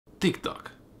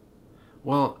TikTok.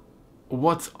 Well,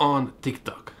 what's on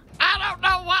TikTok? I don't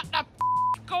know what the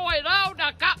f***'s going on.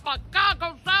 I got my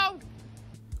goggles on.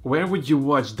 Where would you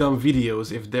watch dumb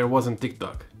videos if there wasn't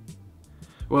TikTok?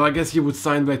 Well, I guess you would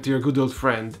sign back to your good old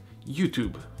friend,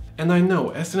 YouTube. And I know,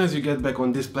 as soon as you get back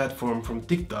on this platform from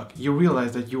TikTok, you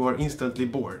realize that you are instantly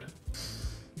bored.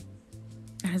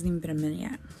 It hasn't even been a minute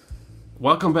yet.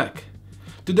 Welcome back.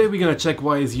 Today we're gonna check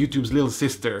why is YouTube's little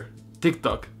sister,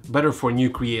 TikTok, better for new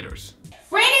creators.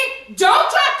 Brandon, don't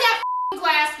drop that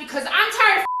glass because I'm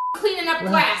tired of cleaning up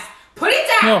glass. Put it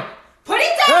down. No. Put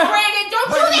it down, Brandon. Don't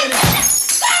do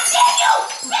this. Stop,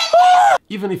 Daniel.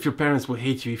 Even if your parents will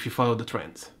hate you if you follow the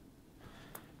trends.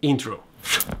 Intro.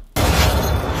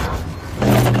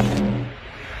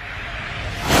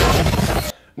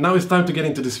 Now it's time to get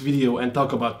into this video and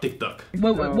talk about TikTok.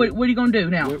 What are you gonna do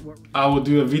now? I will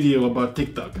do a video about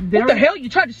TikTok. What the hell? You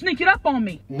tried to sneak it up on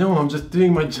me. No, I'm just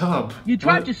doing my job. You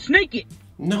tried to sneak it.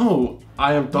 No,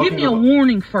 I am talking Give me a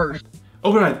warning first.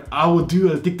 Alright, I will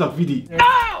do a TikTok video.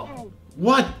 No!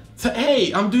 What? So,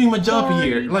 hey, I'm doing my job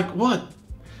here. Like what?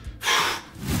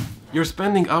 You're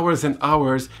spending hours and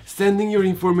hours sending your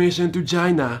information to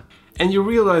China, and you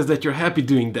realize that you're happy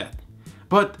doing that.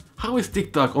 But how is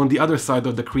TikTok on the other side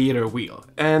of the creator wheel?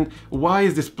 And why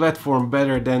is this platform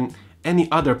better than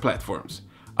any other platforms?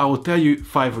 I will tell you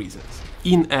 5 reasons.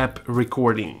 In-app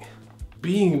recording.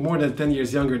 Being more than 10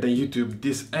 years younger than YouTube,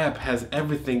 this app has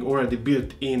everything already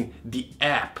built in the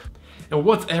app. And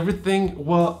what's everything?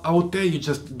 Well, I will tell you,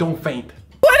 just don't faint.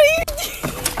 What are you doing?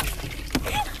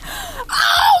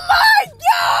 Oh my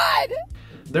god!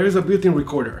 There is a built-in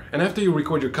recorder, and after you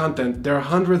record your content, there are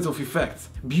hundreds of effects,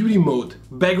 beauty mode,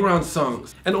 background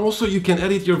songs, and also you can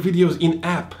edit your videos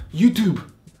in-app. YouTube,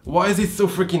 why is it so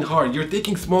freaking hard? You're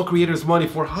taking small creators' money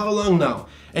for how long now?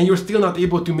 And you're still not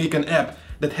able to make an app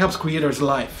that helps creators'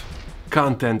 life.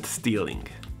 Content stealing.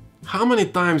 How many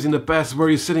times in the past were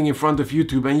you sitting in front of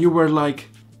YouTube and you were like,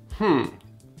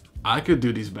 I could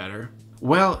do this better?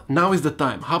 Well, now is the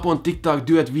time. Hop on TikTok,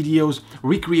 duet videos,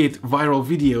 recreate viral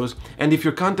videos, and if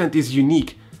your content is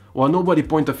unique, well, nobody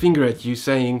point a finger at you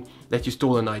saying that you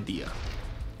stole an idea.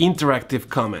 Interactive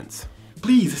comments.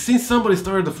 Please, since somebody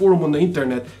started a forum on the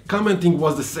internet, commenting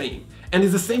was the same. And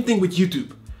it's the same thing with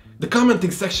YouTube. The commenting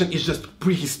section is just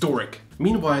prehistoric.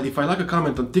 Meanwhile, if I like a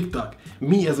comment on TikTok,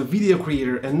 me as a video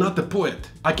creator and not a poet,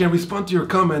 I can respond to your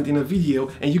comment in a video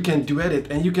and you can duet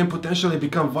it and you can potentially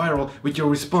become viral with your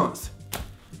response.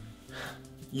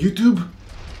 YouTube,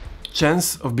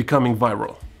 chance of becoming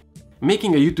viral.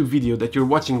 Making a YouTube video that you're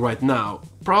watching right now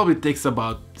probably takes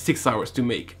about 6 hours to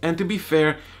make. And to be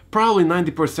fair, probably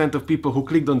 90% of people who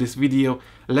clicked on this video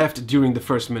left during the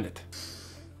first minute.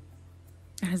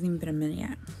 It hasn't even been a minute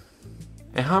yet.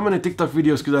 And how many TikTok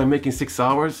videos could I make in 6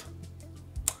 hours?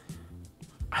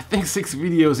 I think 6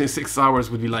 videos in 6 hours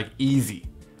would be like easy.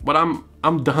 But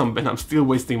I'm dumb and I'm still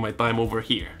wasting my time over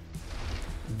here.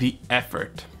 The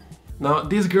effort. Now,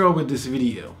 this girl with this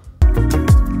video.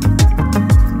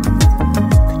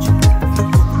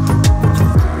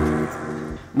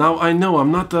 Now, I know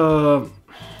I'm not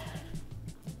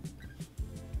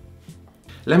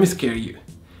Let me scare you.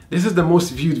 This is the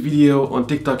most viewed video on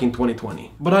TikTok in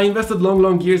 2020. But I invested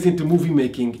long years into movie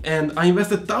making and I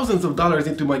invested thousands of dollars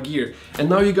into my gear. And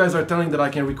now you guys are telling that I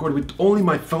can record with only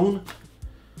my phone?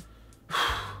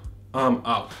 I'm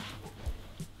out.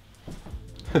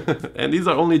 And these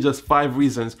are only just 5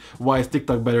 reasons why is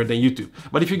TikTok better than YouTube.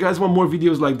 But if you guys want more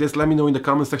videos like this, let me know in the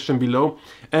comment section below.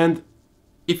 And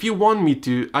if you want me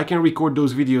to, I can record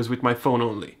those videos with my phone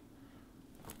only.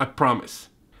 I promise.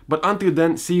 But until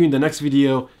then, see you in the next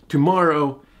video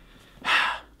tomorrow.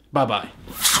 Bye bye.